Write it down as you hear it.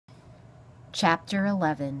Chapter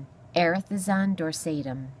 11. Erethizon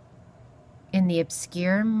Dorsatum. In the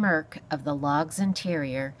obscure murk of the log's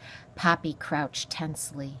interior, Poppy crouched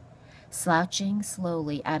tensely. Slouching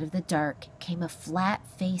slowly out of the dark came a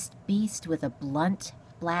flat-faced beast with a blunt,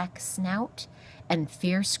 black snout and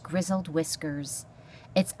fierce, grizzled whiskers.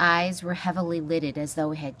 Its eyes were heavily lidded as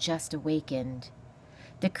though it had just awakened.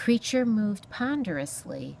 The creature moved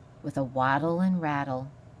ponderously, with a waddle and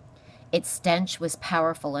rattle. Its stench was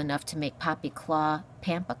powerful enough to make Poppy clamp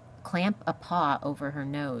a paw over her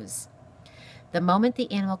nose. The moment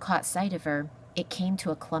the animal caught sight of her, it came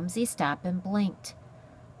to a clumsy stop and blinked.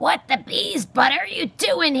 "What the bees butt are you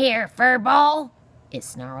doing here, furball?" it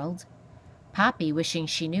snarled. Poppy, wishing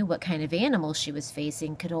she knew what kind of animal she was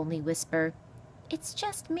facing, could only whisper, "It's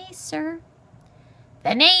just me, sir."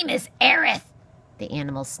 "The name is Ereth," the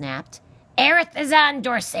animal snapped. "Erethizon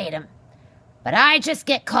Dorsatum. But I just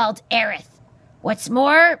get called Ereth. What's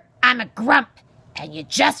more, I'm a grump, and you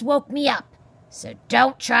just woke me up, so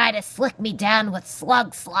don't try to slick me down with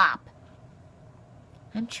slug slop."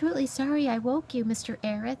 "I'm truly sorry I woke you, Mr.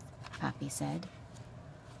 Ereth," Poppy said.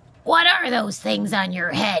 "What are those things on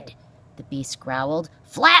your head?" the beast growled.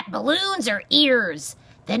 "Flat balloons or ears?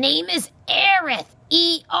 The name is Ereth,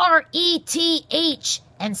 E-R-E-T-H,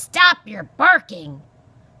 and stop your barking."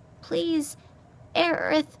 "Please,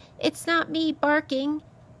 Ereth, it's not me barking."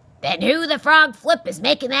 "Then who the frog flip is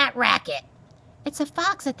making that racket?" "It's a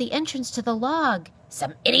fox at the entrance to the log."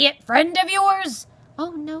 "Some idiot friend of yours?"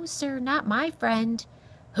 "Oh, no, sir, not my friend."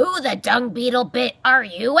 "Who the dung beetle bit are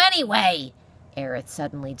you, anyway?" Ereth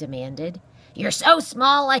suddenly demanded. "You're so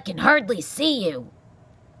small I can hardly see you."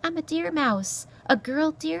 "I'm a deer mouse, a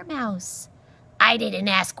girl deer mouse." "I didn't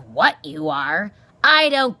ask what you are. I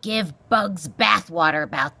don't give bugs bathwater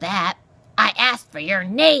about that. I asked for your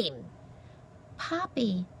name."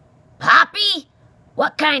 "Poppy." "Poppy?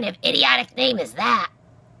 What kind of idiotic name is that?"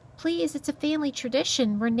 "Please, it's a family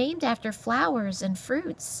tradition. We're named after flowers and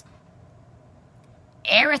fruits."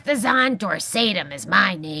 Erethizon Dorsatum is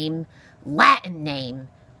my name. Latin name.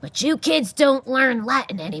 But you kids don't learn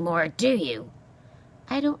Latin anymore, do you?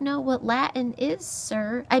 "I don't know what Latin is,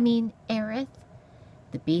 sir. I mean, Ereth."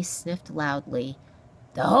 The beast sniffed loudly.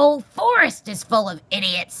 "The whole forest is full of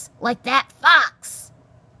idiots, like that fox."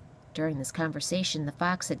 During this conversation, the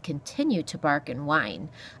fox had continued to bark and whine,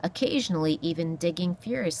 occasionally even digging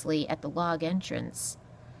furiously at the log entrance.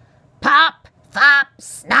 "Pop, fop,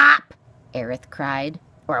 snop," Ereth cried,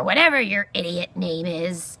 "or whatever your idiot name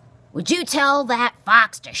is. Would you tell that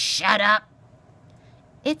fox to shut up?"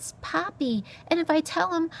 "It's Poppy, and if I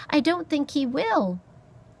tell him, I don't think he will."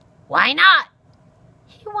 "Why not?"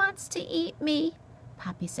 "He wants to eat me,"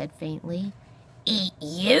 Poppy said faintly. "Eat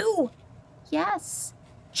you?" "Yes."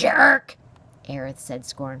 "Jerk," Ereth said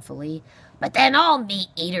scornfully. "But then all meat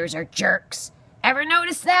eaters are jerks. Ever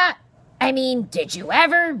notice that? I mean, did you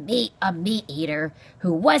ever meet a meat eater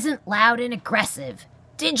who wasn't loud and aggressive?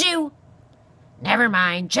 Did you? Never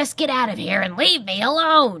mind, just get out of here and leave me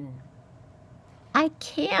alone." "I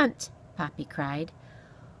can't," Poppy cried.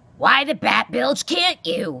 "Why the bat bilge can't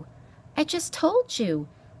you?" "I just told you,"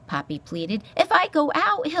 Poppy pleaded. "If I go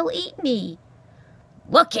out, he'll eat me."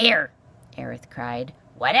 "Look here," Ereth cried.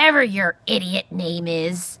 "Whatever your idiot name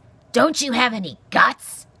is, don't you have any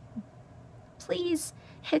guts?" "Please,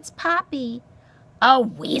 it's Poppy." "Oh,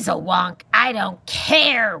 weasel wonk, I don't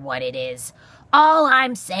care what it is. All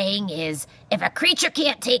I'm saying is, if a creature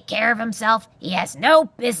can't take care of himself, he has no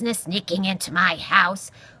business sneaking into my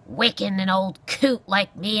house, waking an old coot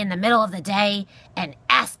like me in the middle of the day, and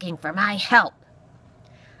asking for my help."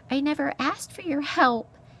 "I never asked for your help,"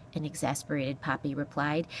 an exasperated Poppy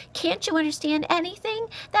replied. "Can't you understand anything?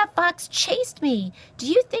 That fox chased me. Do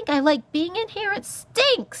you think I like being in here? It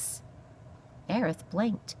stinks." Ereth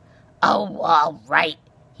blinked. "Oh, all right,"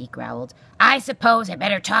 he growled. "I suppose I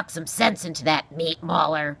better talk some sense into that meat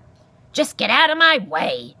mauler. Just get out of my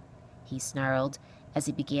way," he snarled as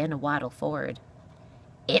he began to waddle forward.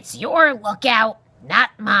 "It's your lookout,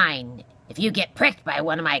 not mine, if you get pricked by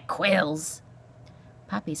one of my quills."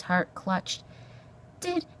 Poppy's heart clutched.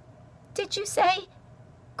 Did you say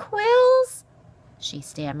quills?" she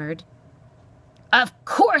stammered. "Of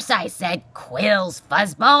course I said quills,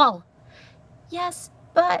 fuzzball." "Yes,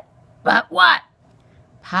 but..." "But what?"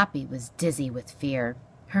 Poppy was dizzy with fear.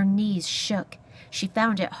 Her knees shook. She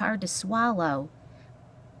found it hard to swallow.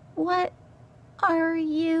 "What are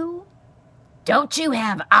you?" "Don't you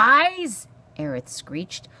have eyes?" Ereth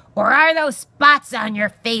screeched. "Or are those spots on your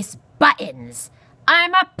face buttons?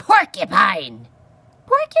 I'm a porcupine."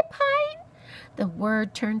 "Porcupine?" The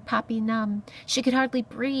word turned Poppy numb. She could hardly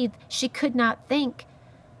breathe. She could not think.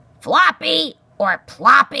 "Floppy or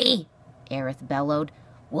ploppy?" Ereth bellowed.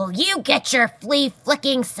 "Will you get your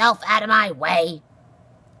flea-flicking self out of my way?"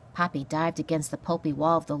 Poppy dived against the pulpy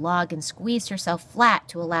wall of the log and squeezed herself flat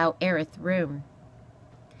to allow Ereth room.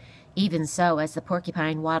 Even so, as the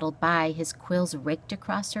porcupine waddled by, his quills raked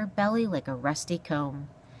across her belly like a rusty comb.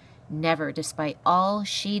 Never, despite all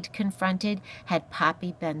she'd confronted, had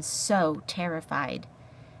Poppy been so terrified.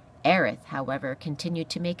 Ereth, however, continued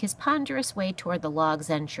to make his ponderous way toward the log's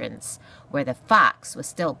entrance, where the fox was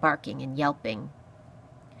still barking and yelping.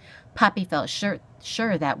 Poppy felt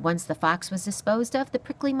sure that once the fox was disposed of, the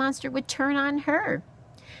prickly monster would turn on her.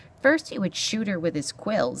 First he would shoot her with his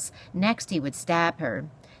quills, next he would stab her,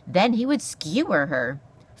 then he would skewer her.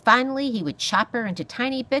 Finally he would chop her into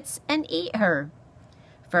tiny bits and eat her.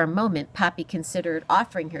 For a moment Poppy considered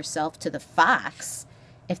offering herself to the fox.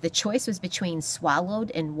 If the choice was between swallowed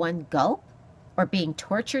in one gulp or being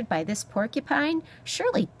tortured by this porcupine,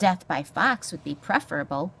 surely death by fox would be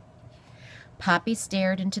preferable. Poppy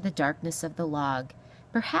stared into the darkness of the log.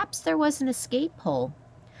 Perhaps there was an escape hole.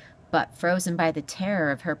 But frozen by the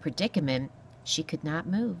terror of her predicament, she could not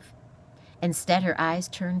move. Instead, her eyes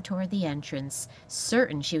turned toward the entrance,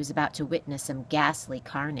 certain she was about to witness some ghastly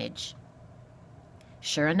carnage.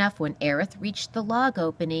 Sure enough, when Ereth reached the log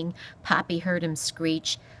opening, Poppy heard him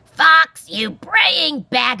screech, "Fox, you braying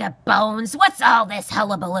bag of bones! What's all this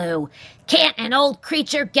hullabaloo? Can't an old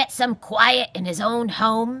creature get some quiet in his own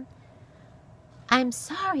home?" "I'm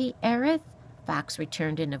sorry, Ereth," Fox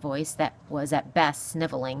returned in a voice that was at best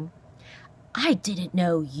sniveling. "I didn't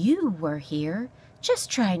know you were here. Just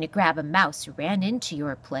trying to grab a mouse who ran into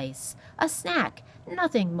your place. A snack,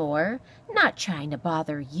 nothing more. Not trying to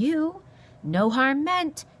bother you. No harm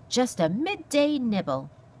meant, just a midday nibble."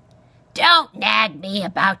 "Don't nag me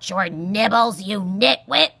about your nibbles, you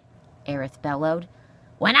nitwit," Ereth bellowed.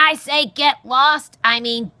 "When I say get lost, I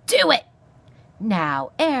mean do it."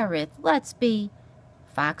 "Now, Ereth, let's be—"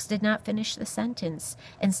 Fox did not finish the sentence.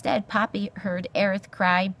 Instead, Poppy heard Ereth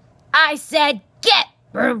cry, "I said get,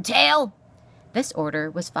 broomtail!" This order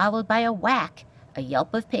was followed by a whack, a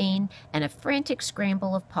yelp of pain, and a frantic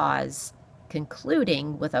scramble of paws,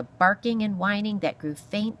 concluding with a barking and whining that grew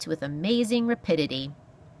faint with amazing rapidity.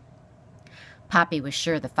 Poppy was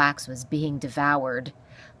sure the fox was being devoured.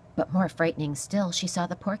 But more frightening still, she saw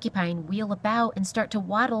the porcupine wheel about and start to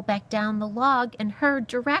waddle back down the log in her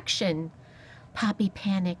direction. Poppy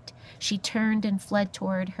panicked. She turned and fled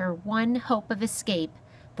toward her one hope of escape,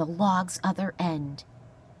 the log's other end.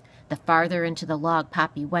 The farther into the log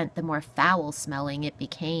Poppy went, the more foul-smelling it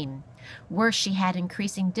became. Worse, she had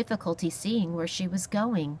increasing difficulty seeing where she was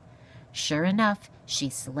going. Sure enough, she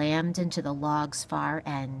slammed into the log's far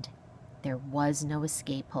end. There was no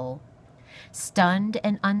escape hole. Stunned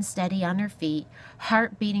and unsteady on her feet,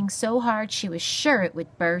 heart beating so hard she was sure it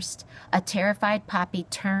would burst, a terrified Poppy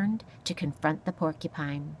turned to confront the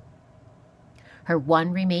porcupine. Her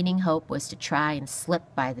one remaining hope was to try and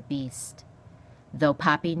slip by the beast. Though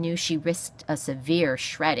Poppy knew she risked a severe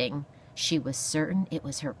shredding, she was certain it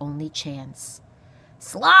was her only chance.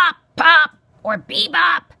 "Slop, pop, or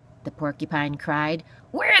bebop!" the porcupine cried.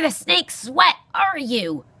 "Where the snake's sweat are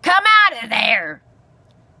you? Come out of there!"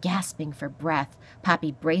 Gasping for breath,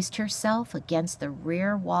 Poppy braced herself against the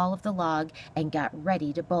rear wall of the log and got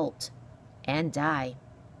ready to bolt and die.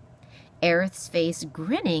 Ereth's face,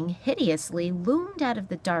 grinning hideously, loomed out of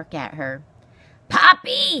the dark at her.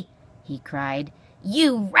 "Poppy!" he cried.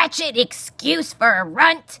 "You wretched excuse for a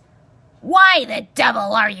runt! Why the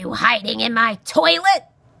devil are you hiding in my toilet?"